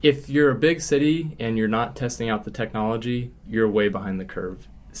If you're a big city and you're not testing out the technology, you're way behind the curve.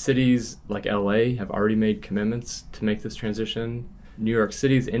 Cities like LA have already made commitments to make this transition. New York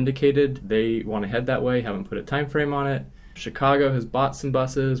City's indicated they want to head that way, haven't put a time frame on it. Chicago has bought some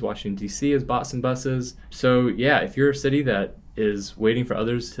buses. Washington, D.C. has bought some buses. So, yeah, if you're a city that is waiting for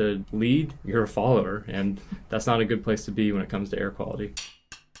others to lead, you're a follower, and that's not a good place to be when it comes to air quality.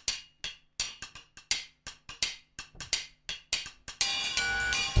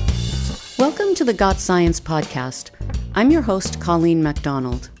 Welcome to the Got Science podcast. I'm your host, Colleen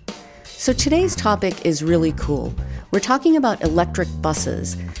MacDonald. So today's topic is really cool. We're talking about electric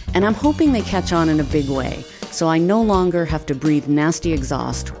buses, and I'm hoping they catch on in a big way, so I no longer have to breathe nasty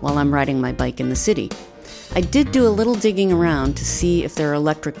exhaust while I'm riding my bike in the city. I did do a little digging around to see if there are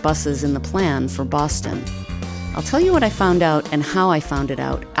electric buses in the plan for Boston. I'll tell you what I found out and how I found it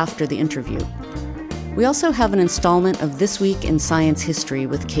out after the interview. We also have an installment of This Week in Science History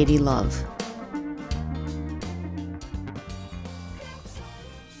with Katie Love.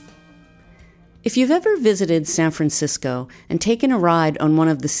 If you've ever visited San Francisco and taken a ride on one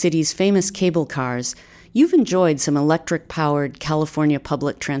of the city's famous cable cars, you've enjoyed some electric-powered California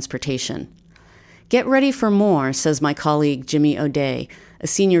public transportation. Get ready for more, says my colleague Jimmy O'Day, a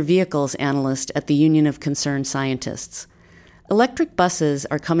senior vehicles analyst at the Union of Concerned Scientists. Electric buses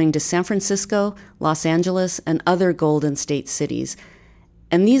are coming to San Francisco, Los Angeles, and other Golden State cities.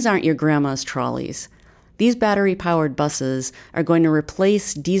 And these aren't your grandma's trolleys. These battery-powered buses are going to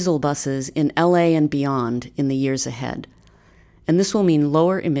replace diesel buses in LA and beyond in the years ahead. And this will mean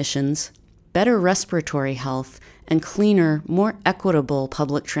lower emissions, better respiratory health, and cleaner, more equitable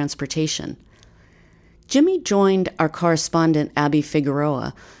public transportation. Jimmy joined our correspondent Abby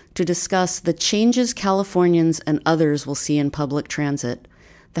Figueroa to discuss the changes Californians and others will see in public transit,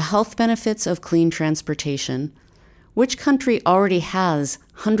 the health benefits of clean transportation, which country already has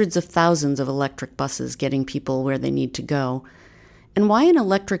hundreds of thousands of electric buses getting people where they need to go, and why an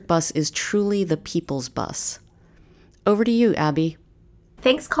electric bus is truly the people's bus. Over to you, Abby.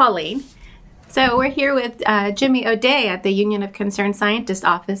 Thanks, Colleen. So we're here with Jimmy O'Day at the Union of Concerned Scientists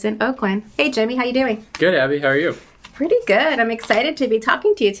office in Oakland. Hey, Jimmy, how you doing? Good, Abby. How are you? Pretty good. I'm excited to be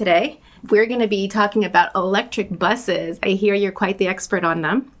talking to you today. We're going to be talking about electric buses. I hear you're quite the expert on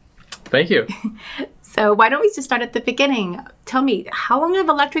them. Thank you. So why don't we just start at the beginning? Tell me, how long have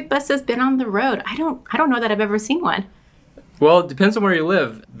electric buses been on the road? I don't know that I've ever seen one. Well, it depends on where you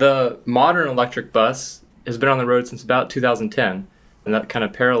live. The modern electric bus has been on the road since about 2010, and that kind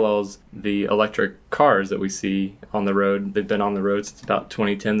of parallels the electric cars that we see on the road. They've been on the road since about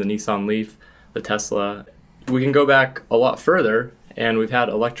 2010, the Nissan Leaf, the Tesla. We can go back a lot further, and we've had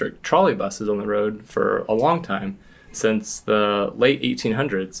electric trolley buses on the road for a long time, since the late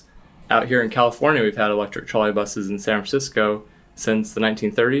 1800s. Out here in California, we've had electric trolley buses in San Francisco since the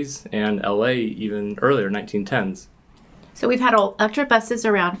 1930s, and LA even earlier, 1910s. So we've had electric buses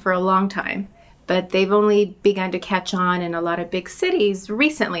around for a long time, but they've only begun to catch on in a lot of big cities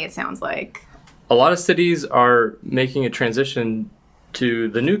recently, it sounds like. A lot of cities are making a transition to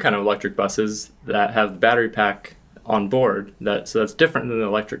the new kind of electric buses that have the battery pack on board. So that's different than the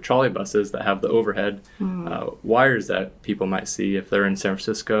electric trolley buses that have the overhead wires that people might see if they're in San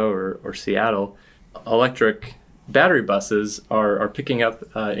Francisco or Seattle. Electric battery buses are picking up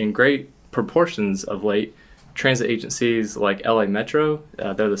in great proportions of late. Transit agencies like LA Metro,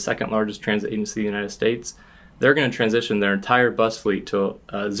 they're the second largest transit agency in the United States. They're going to transition their entire bus fleet to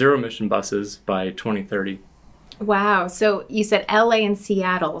zero-emission buses by 2030. Wow. So you said LA and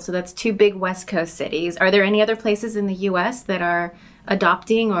Seattle, so that's two big West Coast cities. Are there any other places in the U.S. that are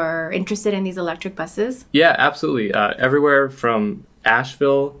adopting or interested in these electric buses? Yeah, absolutely. Everywhere from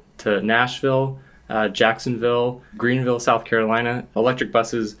Asheville to Nashville, Jacksonville, Greenville, South Carolina, electric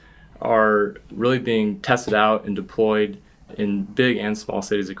buses are really being tested out and deployed in big and small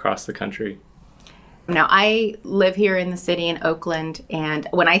cities across the country. Now, I live here in the city in Oakland, and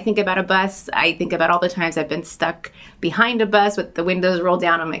when I think about a bus, I think about all the times I've been stuck behind a bus with the windows rolled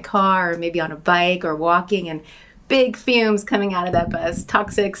down on my car, or maybe on a bike or walking, and big fumes coming out of that bus,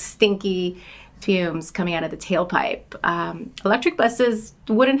 toxic, stinky fumes coming out of the tailpipe. Electric buses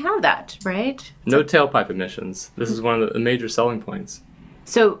wouldn't have that, right? No tailpipe emissions. This is one of the major selling points.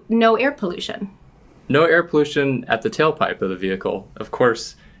 So no air pollution. No air pollution at the tailpipe of the vehicle. Of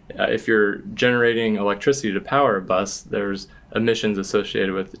course, if you're generating electricity to power a bus, there's emissions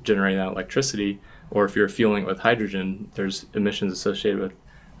associated with generating that electricity. Or if you're fueling it with hydrogen, there's emissions associated with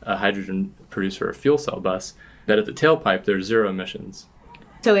a hydrogen produced for a fuel cell bus. But at the tailpipe, there's zero emissions.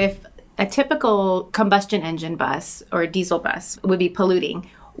 So if a typical combustion engine bus or a diesel bus would be polluting,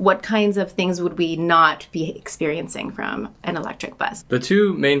 what kinds of things would we not be experiencing from an electric bus? The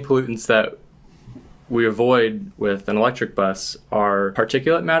two main pollutants that we avoid with an electric bus are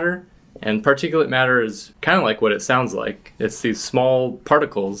particulate matter. And particulate matter is kind of like what it sounds like. It's these small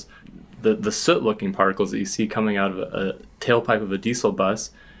particles, the soot-looking particles that you see coming out of a tailpipe of a diesel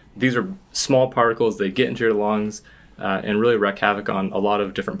bus. These are small particles. They get into your lungs and really wreak havoc on a lot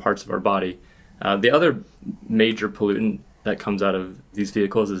of different parts of our body. The other major pollutant that comes out of these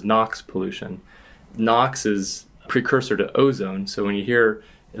vehicles is NOx pollution. NOx is a precursor to ozone. So when you hear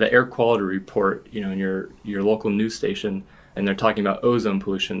the air quality report, in your local news station, and they're talking about ozone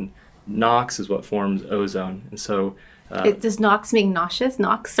pollution, NOx is what forms ozone. And so does NOx mean nauseous?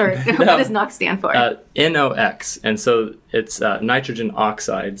 NOx, or what does NOx stand for? NOx. And so it's nitrogen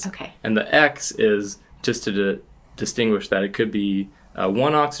oxides. Okay. And the X is just to distinguish that it could be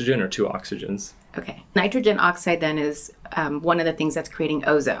one oxygen or two oxygens. Okay. Nitrogen oxide then is one of the things that's creating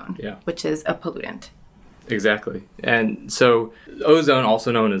ozone, which is a pollutant. Exactly. And so ozone,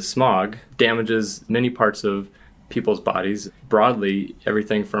 also known as smog, damages many parts of people's bodies. Broadly,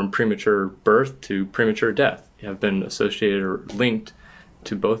 everything from premature birth to premature death have been associated or linked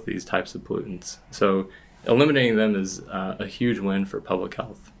to both these types of pollutants. So eliminating them is a huge win for public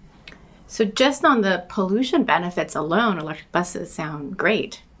health. So just on the pollution benefits alone, electric buses sound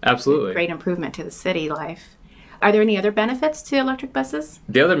great. Absolutely. Great improvement to the city life. Are there any other benefits to electric buses?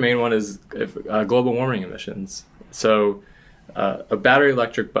 The other main one is global warming emissions. So a battery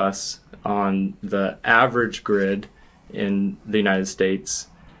electric bus on the average grid in the United States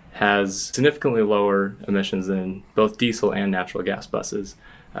has significantly lower emissions than both diesel and natural gas buses.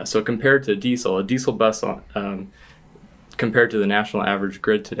 So compared to diesel, a diesel bus compared to the national average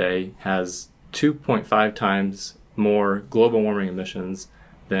grid today has 2.5 times more global warming emissions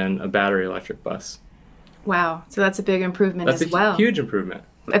than a battery electric bus. Wow. So that's a big improvement as well. That's a huge improvement.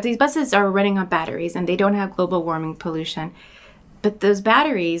 If these buses are running on batteries and they don't have global warming pollution, but those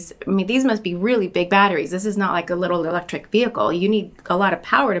batteries, these must be really big batteries. This is not like a little electric vehicle. You need a lot of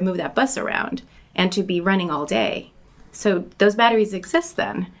power to move that bus around and to be running all day. So those batteries exist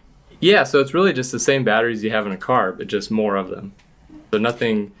then? Yeah, so it's really just the same batteries you have in a car, but just more of them. So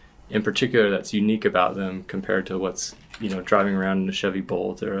nothing in particular that's unique about them compared to what's, driving around in a Chevy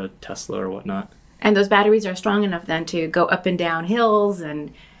Bolt or a Tesla or whatnot. And those batteries are strong enough then to go up and down hills,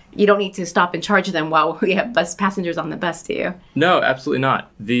 and you don't need to stop and charge them while we have bus passengers on the bus, do you? No, absolutely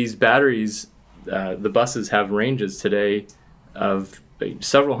not. These batteries, the buses have ranges today of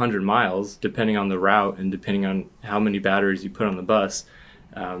several hundred miles, depending on the route and depending on how many batteries you put on the bus,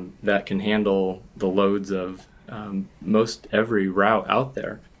 that can handle the loads of most every route out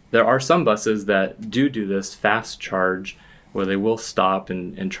there. There are some buses that do this fast charge where they will stop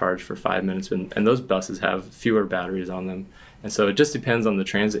and charge for 5 minutes, and those buses have fewer batteries on them. And so it just depends on the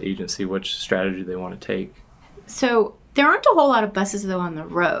transit agency which strategy they want to take. So there aren't a whole lot of buses, though, on the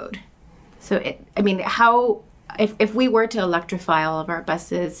road. So, if we were to electrify all of our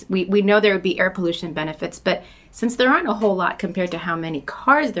buses, we know there would be air pollution benefits, but since there aren't a whole lot compared to how many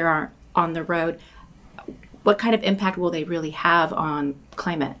cars there are on the road, what kind of impact will they really have on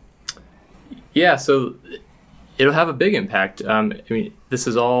climate? Yeah, so it'll have a big impact. This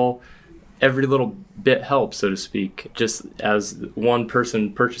is all, every little bit helps, so to speak. Just as one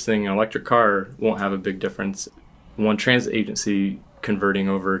person purchasing an electric car won't have a big difference, one transit agency converting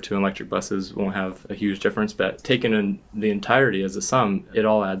over to electric buses won't have a huge difference, but taken in the entirety as a sum, it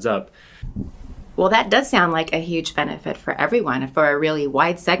all adds up. Well, that does sound like a huge benefit for everyone, for a really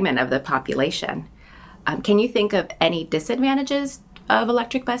wide segment of the population. Can you think of any disadvantages of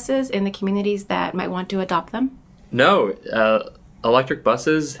electric buses in the communities that might want to adopt them? No. Electric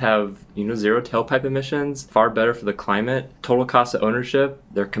buses have, zero tailpipe emissions, far better for the climate. Total cost of ownership,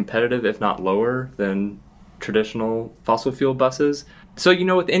 they're competitive, if not lower, than traditional fossil fuel buses. So,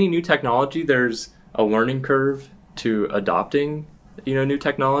 with any new technology, there's a learning curve to adopting, new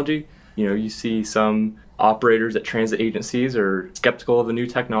technology. You see some operators at transit agencies are skeptical of the new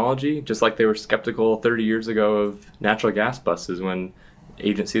technology, just like they were skeptical 30 years ago of natural gas buses when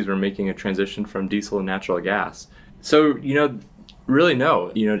agencies were making a transition from diesel to natural gas. So, really no.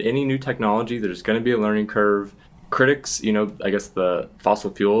 Any new technology, there's going to be a learning curve. Critics, I guess the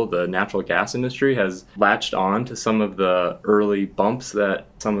fossil fuel, the natural gas industry has latched on to some of the early bumps that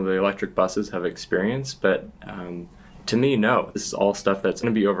some of the electric buses have experienced, but to me, no. This is all stuff that's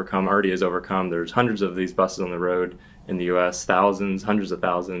going to be overcome, already is overcome. There's hundreds of these buses on the road in the U.S., thousands, hundreds of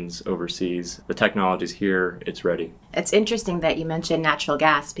thousands overseas. The technology's here, it's ready. It's interesting that you mentioned natural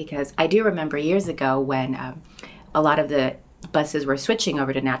gas, because I do remember years ago when a lot of the buses were switching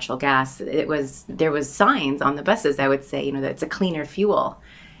over to natural gas. There was signs on the buses that would say, that it's a cleaner fuel.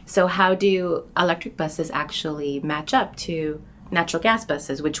 So how do electric buses actually match up to natural gas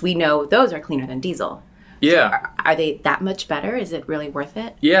buses, which we know those are cleaner than diesel? Yeah. So are they that much better? Is it really worth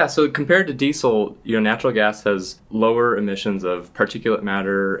it? Yeah, so compared to diesel, natural gas has lower emissions of particulate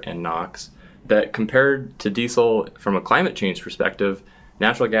matter and NOx. But compared to diesel, from a climate change perspective,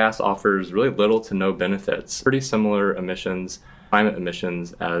 natural gas offers really little to no benefits. Pretty similar climate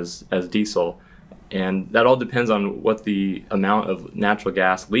emissions as diesel. And that all depends on what the amount of natural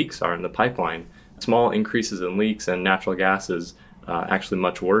gas leaks are in the pipeline. Small increases in leaks and natural gas is actually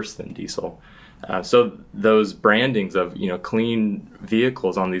much worse than diesel. So those brandings of clean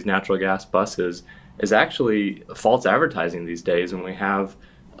vehicles on these natural gas buses is actually false advertising these days when we have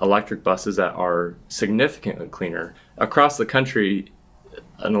electric buses that are significantly cleaner. Across the country,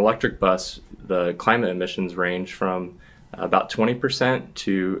 an electric bus, the climate emissions range from about 20%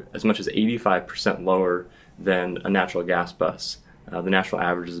 to as much as 85% lower than a natural gas bus. The national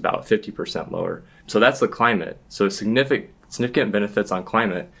average is about 50% lower. So that's the climate. So significant benefits on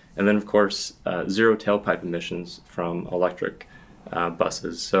climate. And then, of course, zero tailpipe emissions from electric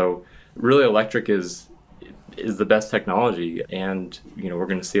buses. So really, electric is the best technology. And, we're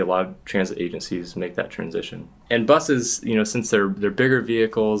going to see a lot of transit agencies make that transition. And buses, since they're bigger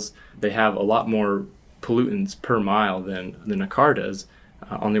vehicles, they have a lot more pollutants per mile than a car does,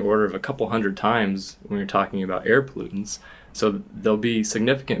 on the order of a couple hundred times when you're talking about air pollutants. So there'll be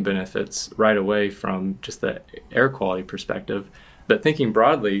significant benefits right away from just the air quality perspective. But thinking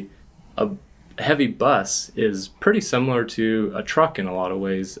broadly, a heavy bus is pretty similar to a truck in a lot of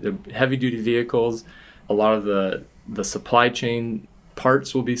ways. Heavy-duty vehicles, a lot of the supply chain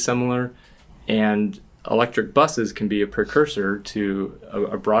parts will be similar, and electric buses can be a precursor to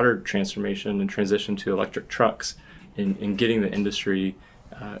a broader transformation and transition to electric trucks in getting the industry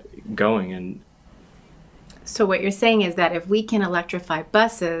going. And so what you're saying is that if we can electrify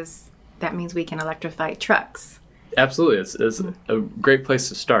buses, that means we can electrify trucks. Absolutely. It's a great place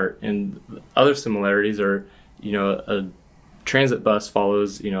to start. And other similarities are, a transit bus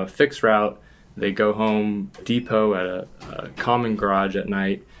follows, a fixed route. They go home, depot at a common garage at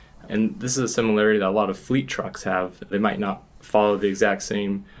night. And this is a similarity that a lot of fleet trucks have. They might not follow the exact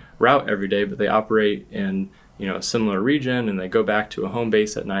same route every day, but they operate in, a similar region, and they go back to a home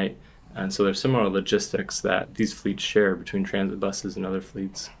base at night. And so there's similar logistics that these fleets share between transit buses and other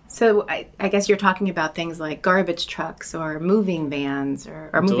fleets. So I guess you're talking about things like garbage trucks or moving vans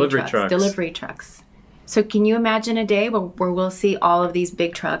or moving delivery trucks. So can you imagine a day where we'll see all of these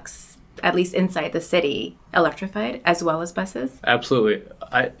big trucks, at least inside the city, electrified as well as buses? Absolutely.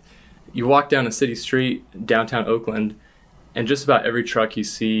 You walk down a city street, downtown Oakland, and just about every truck you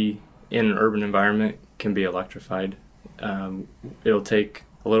see in an urban environment can be electrified. It'll take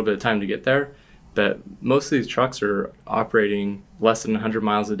a little bit of time to get there, but most of these trucks are operating less than 100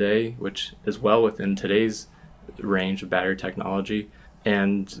 miles a day, which is well within today's range of battery technology.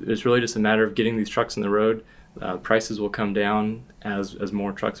 And it's really just a matter of getting these trucks on the road. Prices will come down as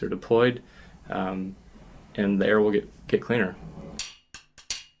more trucks are deployed, and the air will get cleaner.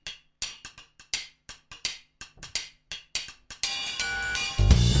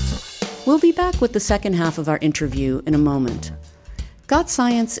 We'll be back with the second half of our interview in a moment. Got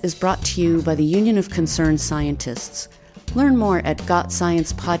Science is brought to you by the Union of Concerned Scientists. Learn more at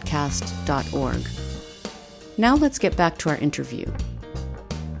gotsciencepodcast.org. Now let's get back to our interview.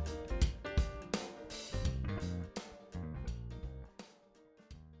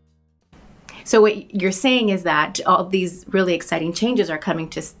 So what you're saying is that all these really exciting changes are coming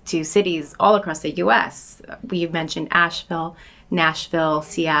to cities all across the U.S. We've mentioned Asheville, Nashville,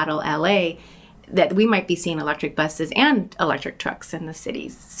 Seattle, LA, that we might be seeing electric buses and electric trucks in the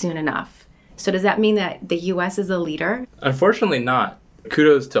cities soon enough. So does that mean that the U.S. is a leader? Unfortunately not.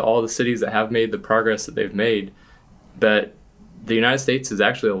 Kudos to all the cities that have made the progress that they've made, but the United States is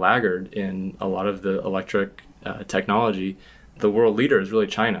actually a laggard in a lot of the electric technology. The world leader is really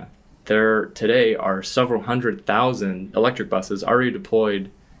China. There today are several 100,000 electric buses already deployed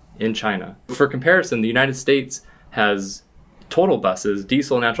in China. For comparison, the United States has total buses,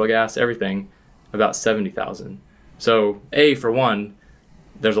 diesel, natural gas, everything, about 70,000. So, for one,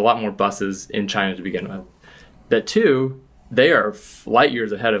 there's a lot more buses in China to begin with. But two, they are light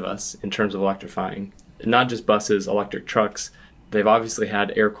years ahead of us in terms of electrifying. Not just buses, electric trucks. They've obviously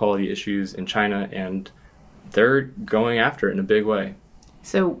had air quality issues in China, and they're going after it in a big way.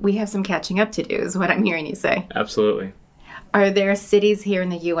 So we have some catching up to do, is what I'm hearing you say. Absolutely. Are there cities here in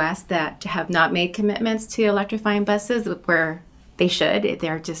the U.S. that have not made commitments to electrifying buses where they should?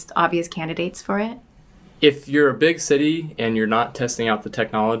 They're just obvious candidates for it? If you're a big city and you're not testing out the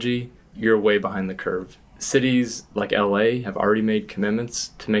technology, you're way behind the curve. cities like LA have already made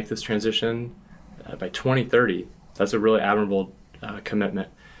commitments to make this transition by 2030. That's a really admirable commitment.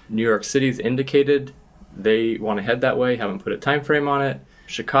 New York City's indicated they want to head that way, haven't put a time frame on it.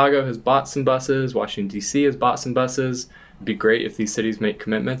 Chicago has bought some buses. Washington, D.C. has bought some buses. It'd be great if these cities make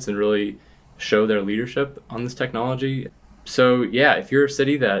commitments and really show their leadership on this technology. So yeah, if you're a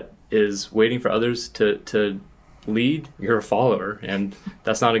city that is waiting for others to lead, you're a follower, and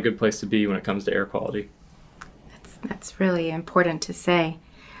that's not a good place to be when it comes to air quality. That's really important to say.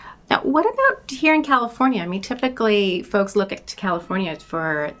 Now, what about here in California? I mean, typically folks look at California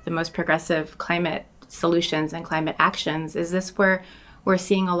for the most progressive climate solutions and climate actions. Is this where we're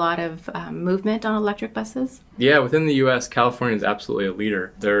seeing a lot of movement on electric buses? Yeah, within the U.S., California is absolutely a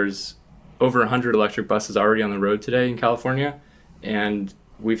leader. There's over 100 electric buses already on the road today in California, and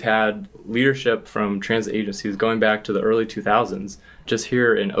we've had leadership from transit agencies going back to the early 2000s. Just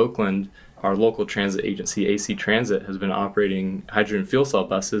here in Oakland, our local transit agency, AC Transit, has been operating hydrogen fuel cell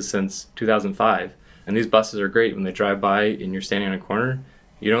buses since 2005. And these buses are great. When they drive by and you're standing on a corner,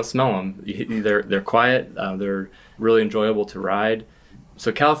 you don't smell them. They're quiet. They're really enjoyable to ride.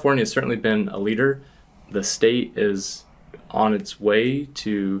 So California has certainly been a leader. The state is on its way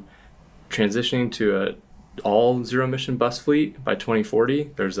to transitioning to an all zero-emission bus fleet by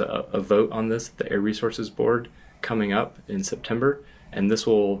 2040. There's a vote on this at the Air Resources Board coming up in September. And this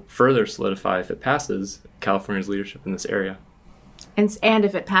will further solidify, if it passes, California's leadership in this area. And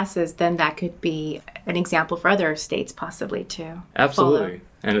if it passes, then that could be an example for other states possibly to Absolutely. follow.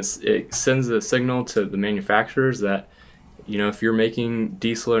 And it sends a signal to the manufacturers that, if you're making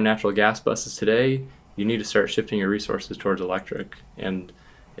diesel or natural gas buses today, you need to start shifting your resources towards electric. And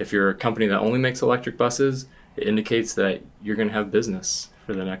if you're a company that only makes electric buses, it indicates that you're going to have business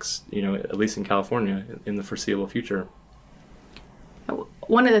for the next, at least in California, in the foreseeable future.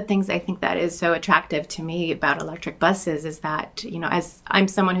 One of the things I think that is so attractive to me about electric buses is that, as I'm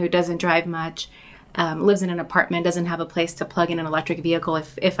someone who doesn't drive much, lives in an apartment, doesn't have a place to plug in an electric vehicle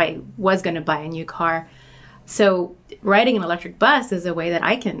if I was going to buy a new car. So riding an electric bus is a way that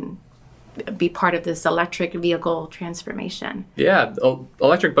I can be part of this electric vehicle transformation. Yeah,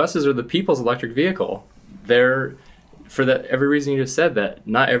 electric buses are the people's electric vehicle. They're, for every reason you just said, that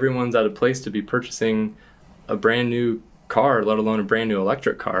not everyone's at a place to be purchasing a brand new car, let alone a brand new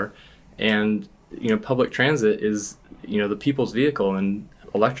electric car. And public transit is the people's vehicle, and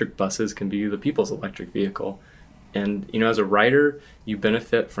electric buses can be the people's electric vehicle. And as a rider, you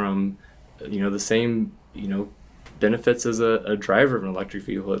benefit from the same benefits as a driver of an electric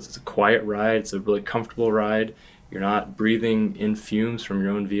vehicle. It's a quiet ride, it's a really comfortable ride. You're not breathing in fumes from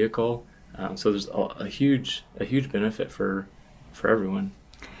your own vehicle. So there's a huge benefit for everyone.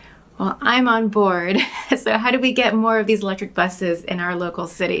 Well, I'm on board. So how do we get more of these electric buses in our local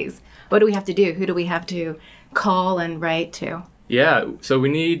cities? What do we have to do? Who do we have to call and write to? Yeah, so we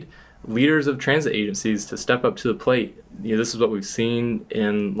need leaders of transit agencies to step up to the plate. This is what we've seen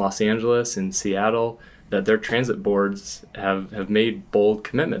in Los Angeles and Seattle, that their transit boards have made bold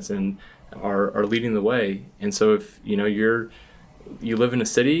commitments and are leading the way. And so if you live in a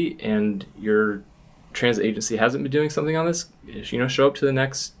city and your transit agency hasn't been doing something on this, show up to the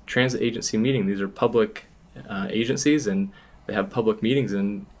next transit agency meeting. These are public agencies, and they have public meetings,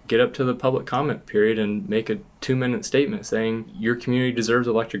 and get up to the public comment period and make a 2-minute statement saying your community deserves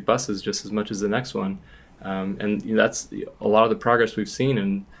electric buses just as much as the next one. And that's a lot of the progress we've seen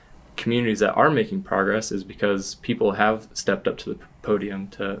in communities that are making progress, is because people have stepped up to the podium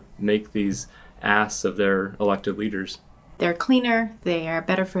to make these asks of their elected leaders. They're cleaner, they are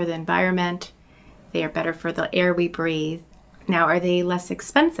better for the environment, they are better for the air we breathe. Now, are they less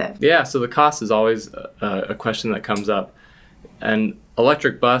expensive? Yeah, so the cost is always a question that comes up. An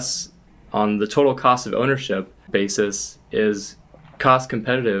electric bus, on the total cost of ownership basis, is cost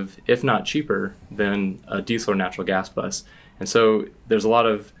competitive, if not cheaper, than a diesel or natural gas bus. And so there's a lot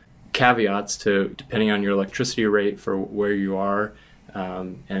of caveats to, depending on your electricity rate for where you are,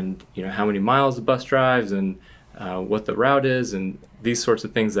 and how many miles the bus drives, and what the route is, and these sorts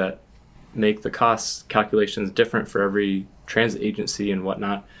of things that make the cost calculations different for every transit agency and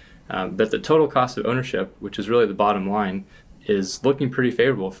whatnot. But the total cost of ownership, which is really the bottom line, is looking pretty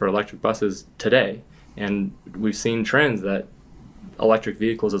favorable for electric buses today. And we've seen trends that electric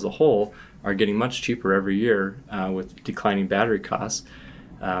vehicles as a whole are getting much cheaper every year with declining battery costs.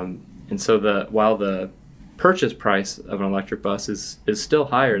 And so while the purchase price of an electric bus is still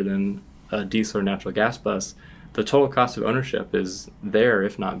higher than a diesel or natural gas bus, the total cost of ownership is there,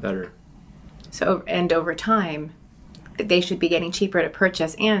 if not better. So, and over time, they should be getting cheaper to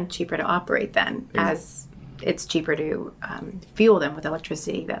purchase and cheaper to operate then, as it's cheaper to fuel them with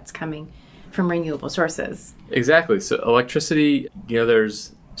electricity that's coming from renewable sources. Exactly. So electricity,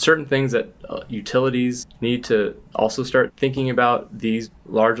 there's certain things that utilities need to also start thinking about these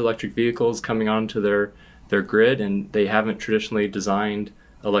large electric vehicles coming onto their grid, and they haven't traditionally designed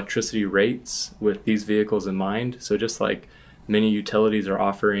electricity rates with these vehicles in mind. So just like many utilities are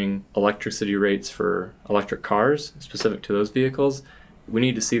offering electricity rates for electric cars specific to those vehicles, we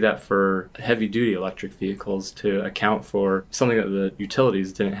need to see that for heavy-duty electric vehicles to account for something that the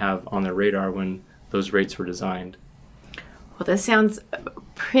utilities didn't have on their radar when those rates were designed. Well, this sounds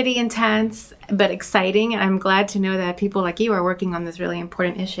pretty intense, but exciting, and I'm glad to know that people like you are working on this really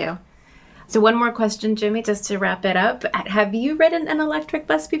important issue. So one more question, Jimmy, just to wrap it up. Have you ridden an electric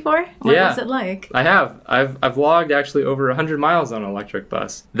bus before? What was it like? I have. I've logged actually over 100 miles on an electric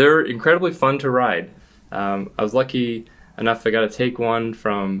bus. They're incredibly fun to ride. I was lucky enough I got to take one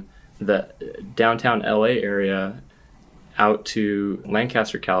from the downtown LA area out to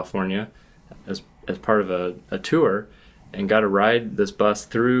Lancaster, California as part of a tour, and got to ride this bus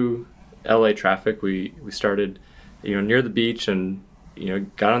through LA traffic. We started near the beach and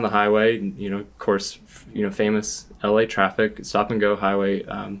got on the highway, of course, famous LA traffic, stop and go highway,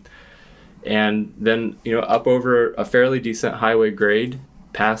 and then up over a fairly decent highway grade,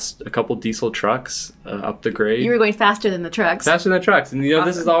 past a couple diesel trucks up the grade. You were going faster than the trucks. Faster than the trucks. And Awesome.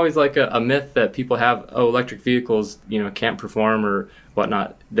 This is always like a myth that people have, electric vehicles, can't perform or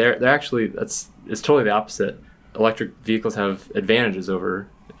whatnot. They're actually, it's totally the opposite. Electric vehicles have advantages over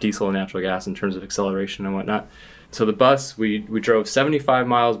diesel and natural gas in terms of acceleration and whatnot. So the bus, we drove 75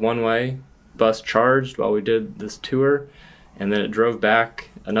 miles one way, bus charged while we did this tour, and then it drove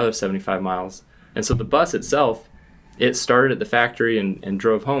back another 75 miles. And so the bus itself, it started at the factory and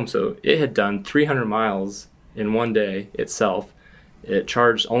drove home. So it had done 300 miles in one day itself. It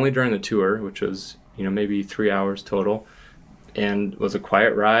charged only during the tour, which was, maybe 3 hours total, and was a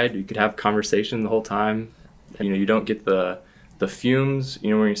quiet ride. You could have conversation the whole time. And, you don't get the fumes, when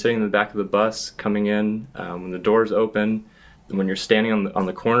you're sitting in the back of the bus coming in, when the doors open, and when you're standing on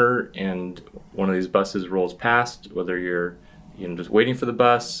the corner and one of these buses rolls past, whether you're just waiting for the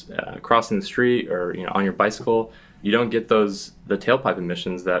bus, crossing the street, or on your bicycle, you don't get the tailpipe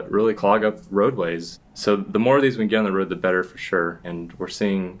emissions that really clog up roadways. So the more of these we can get on the road, the better for sure. And we're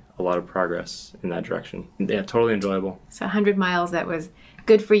seeing a lot of progress in that direction. Yeah, totally enjoyable. So 100 miles, that was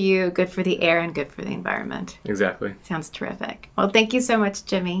good for you, good for the air, and good for the environment. Exactly. Sounds terrific. Well, thank you so much,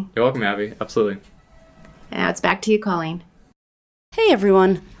 Jimmy. You're welcome, Abby. Absolutely. And now it's back to you, Colleen. Hey,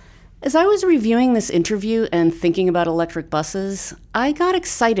 everyone. As I was reviewing this interview and thinking about electric buses, I got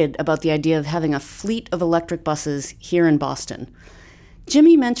excited about the idea of having a fleet of electric buses here in Boston.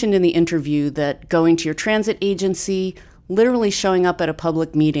 Jimmy mentioned in the interview that going to your transit agency, literally showing up at a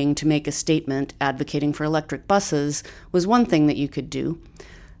public meeting to make a statement advocating for electric buses was one thing that you could do.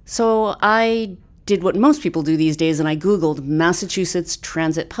 So I did what most people do these days, and I Googled Massachusetts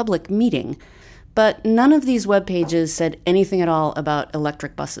Transit Public Meeting. But none of these web pages said anything at all about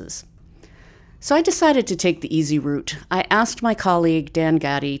electric buses. So I decided to take the easy route. I asked my colleague, Dan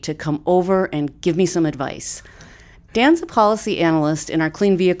Gaddy, to come over and give me some advice. Dan's a policy analyst in our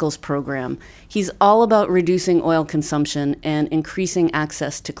Clean Vehicles program. He's all about reducing oil consumption and increasing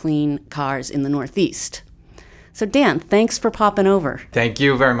access to clean cars in the Northeast. So Dan, thanks for popping over. Thank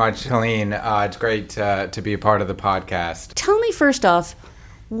you very much, Colleen. It's great to be a part of the podcast. Tell me first off,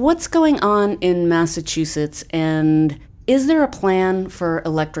 what's going on in Massachusetts, and is there a plan for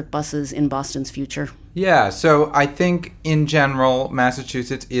electric buses in Boston's future? Yeah, so I think in general,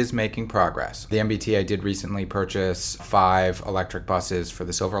 Massachusetts is making progress. The MBTA did recently purchase 5 electric buses for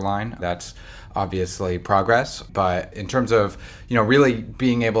the Silver Line. That's obviously progress. But in terms of, really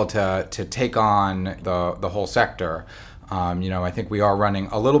being able to take on the whole sector, I think we are running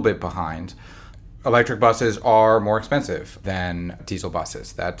a little bit behind. Electric buses are more expensive than diesel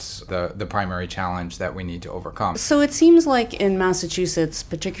buses. That's the primary challenge that we need to overcome. So it seems like in Massachusetts,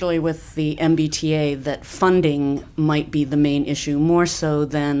 particularly with the MBTA, that funding might be the main issue, more so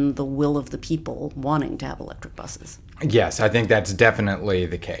than the will of the people wanting to have electric buses. Yes, I think that's definitely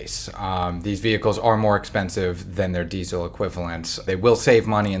the case. These vehicles are more expensive than their diesel equivalents. They will save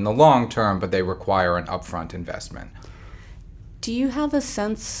money in the long term, but they require an upfront investment. Do you have a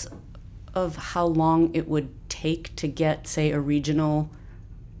sense of how long it would take to get, say, a regional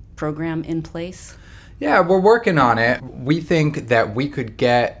program in place? Yeah, we're working on it. We think that we could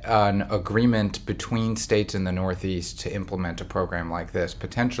get an agreement between states in the Northeast to implement a program like this,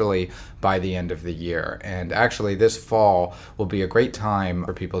 potentially by the end of the year. And actually, this fall will be a great time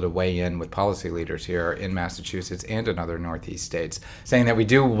for people to weigh in with policy leaders here in Massachusetts and in other Northeast states, saying that we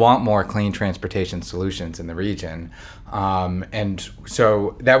do want more clean transportation solutions in the region. And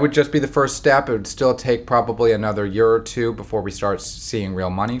so that would just be the first step. It would still take probably another year or two before we start seeing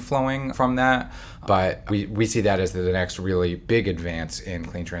real money flowing from that. But we see that as the next really big advance in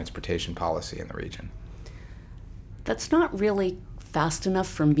clean transportation policy in the region. That's not really fast enough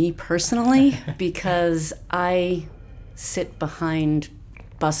for me personally because I sit behind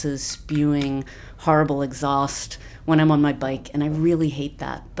buses spewing horrible exhaust when I'm on my bike, and I really hate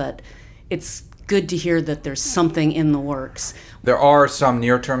that. But it's good to hear that there's something in the works. There are some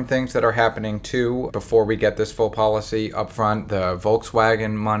near-term things that are happening too before we get this full policy up front. The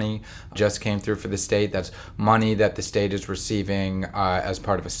Volkswagen money just came through for the state. That's money that the state is receiving as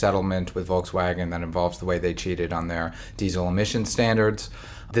part of a settlement with Volkswagen that involves the way they cheated on their diesel emission standards.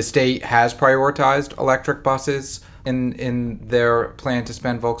 The state has prioritized electric buses in their plan to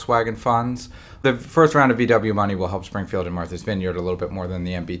spend Volkswagen funds. The first round of VW money will help Springfield and Martha's Vineyard a little bit more than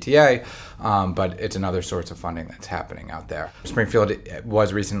the MBTA, but it's another source of funding that's happening out there. Springfield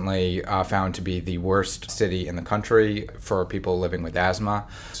was recently found to be the worst city in the country for people living with asthma,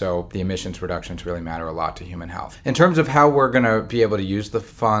 so the emissions reductions really matter a lot to human health. In terms of how we're going to be able to use the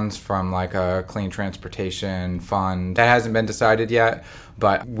funds from like a clean transportation fund, that hasn't been decided yet,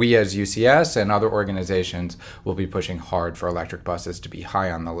 but we as UCS and other organizations will be pushing hard for electric buses to be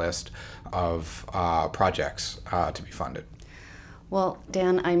high on the list of projects to be funded. Well,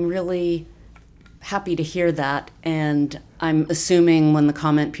 Dan, I'm really happy to hear that, and I'm assuming when the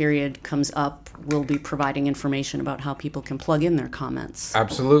comment period comes up, we'll be providing information about how people can plug in their comments.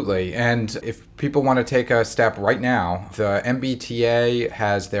 Absolutely. And if people want to take a step right now, the MBTA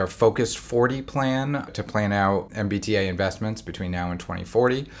has their Focus 40 plan to plan out MBTA investments between now and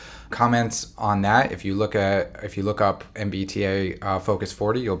 2040. Comments on that, if you look up MBTA Focus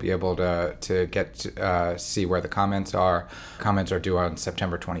 40, you'll be able to get to see where the comments are. Comments are due on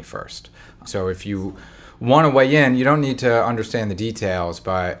September 21st. So if you want to weigh in, you don't need to understand the details,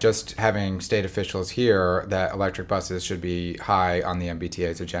 but just having state officials here that electric buses should be high on the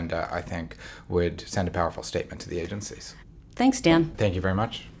MBTA's agenda, I think, would send a powerful statement to the agencies. Thanks, Dan. Thank you very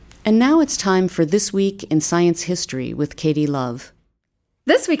much. And now it's time for This Week in Science History with Katie Love.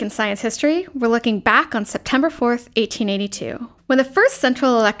 This week in science history, we're looking back on September 4th, 1882, when the first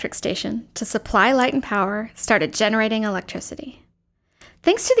central electric station to supply light and power started generating electricity.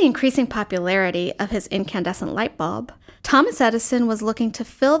 Thanks to the increasing popularity of his incandescent light bulb, Thomas Edison was looking to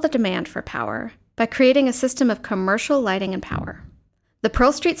fill the demand for power by creating a system of commercial lighting and power. The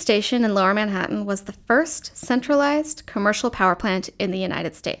Pearl Street Station in Lower Manhattan was the first centralized commercial power plant in the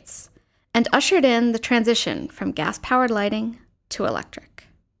United States and ushered in the transition from gas-powered lighting to electric.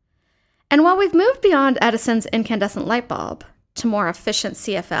 And while we've moved beyond Edison's incandescent light bulb to more efficient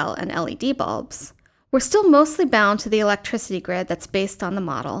CFL and LED bulbs, we're still mostly bound to the electricity grid that's based on the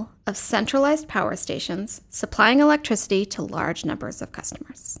model of centralized power stations supplying electricity to large numbers of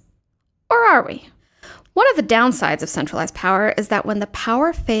customers. Or are we? One of the downsides of centralized power is that when the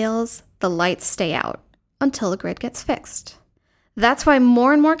power fails, the lights stay out until the grid gets fixed. That's why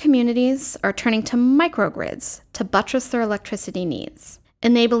more and more communities are turning to microgrids to buttress their electricity needs,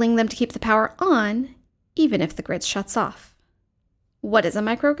 enabling them to keep the power on even if the grid shuts off. What is a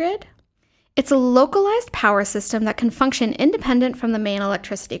microgrid? It's a localized power system that can function independent from the main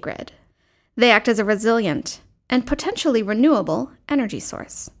electricity grid. They act as a resilient and potentially renewable energy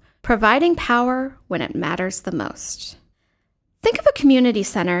source, providing power when it matters the most. Think of a community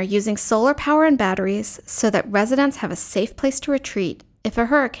center using solar power and batteries so that residents have a safe place to retreat if a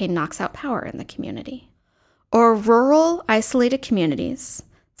hurricane knocks out power in the community. Or rural, isolated communities,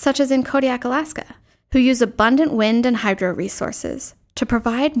 such as in Kodiak, Alaska, who use abundant wind and hydro resources to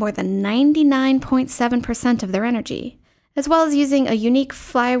provide more than 99.7% of their energy, as well as using a unique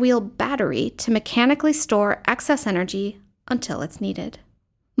flywheel battery to mechanically store excess energy until it's needed.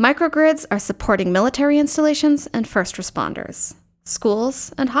 Microgrids are supporting military installations and first responders,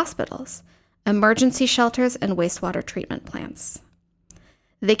 schools and hospitals, emergency shelters and wastewater treatment plants.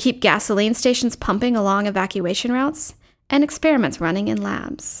 They keep gasoline stations pumping along evacuation routes and experiments running in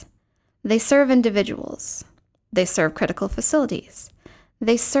labs. They serve individuals. They serve critical facilities.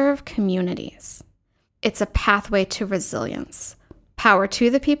 They serve communities. It's a pathway to resilience. Power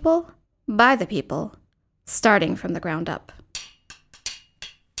to the people, by the people, starting from the ground up.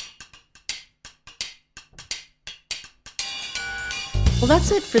 Well,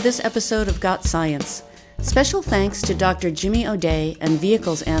 that's it for this episode of Got Science. Special thanks to Dr. Jimmy O'Day and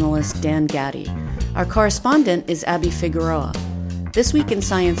vehicles analyst Dan Gaddy. Our correspondent is Abby Figueroa. This Week in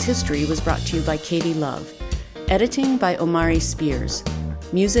Science History was brought to you by Katie Love. Editing by Omari Spears.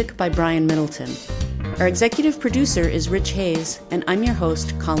 Music by Brian Middleton. Our executive producer is Rich Hayes, and I'm your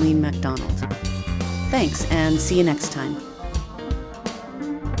host, Colleen MacDonald. Thanks, and see you next time.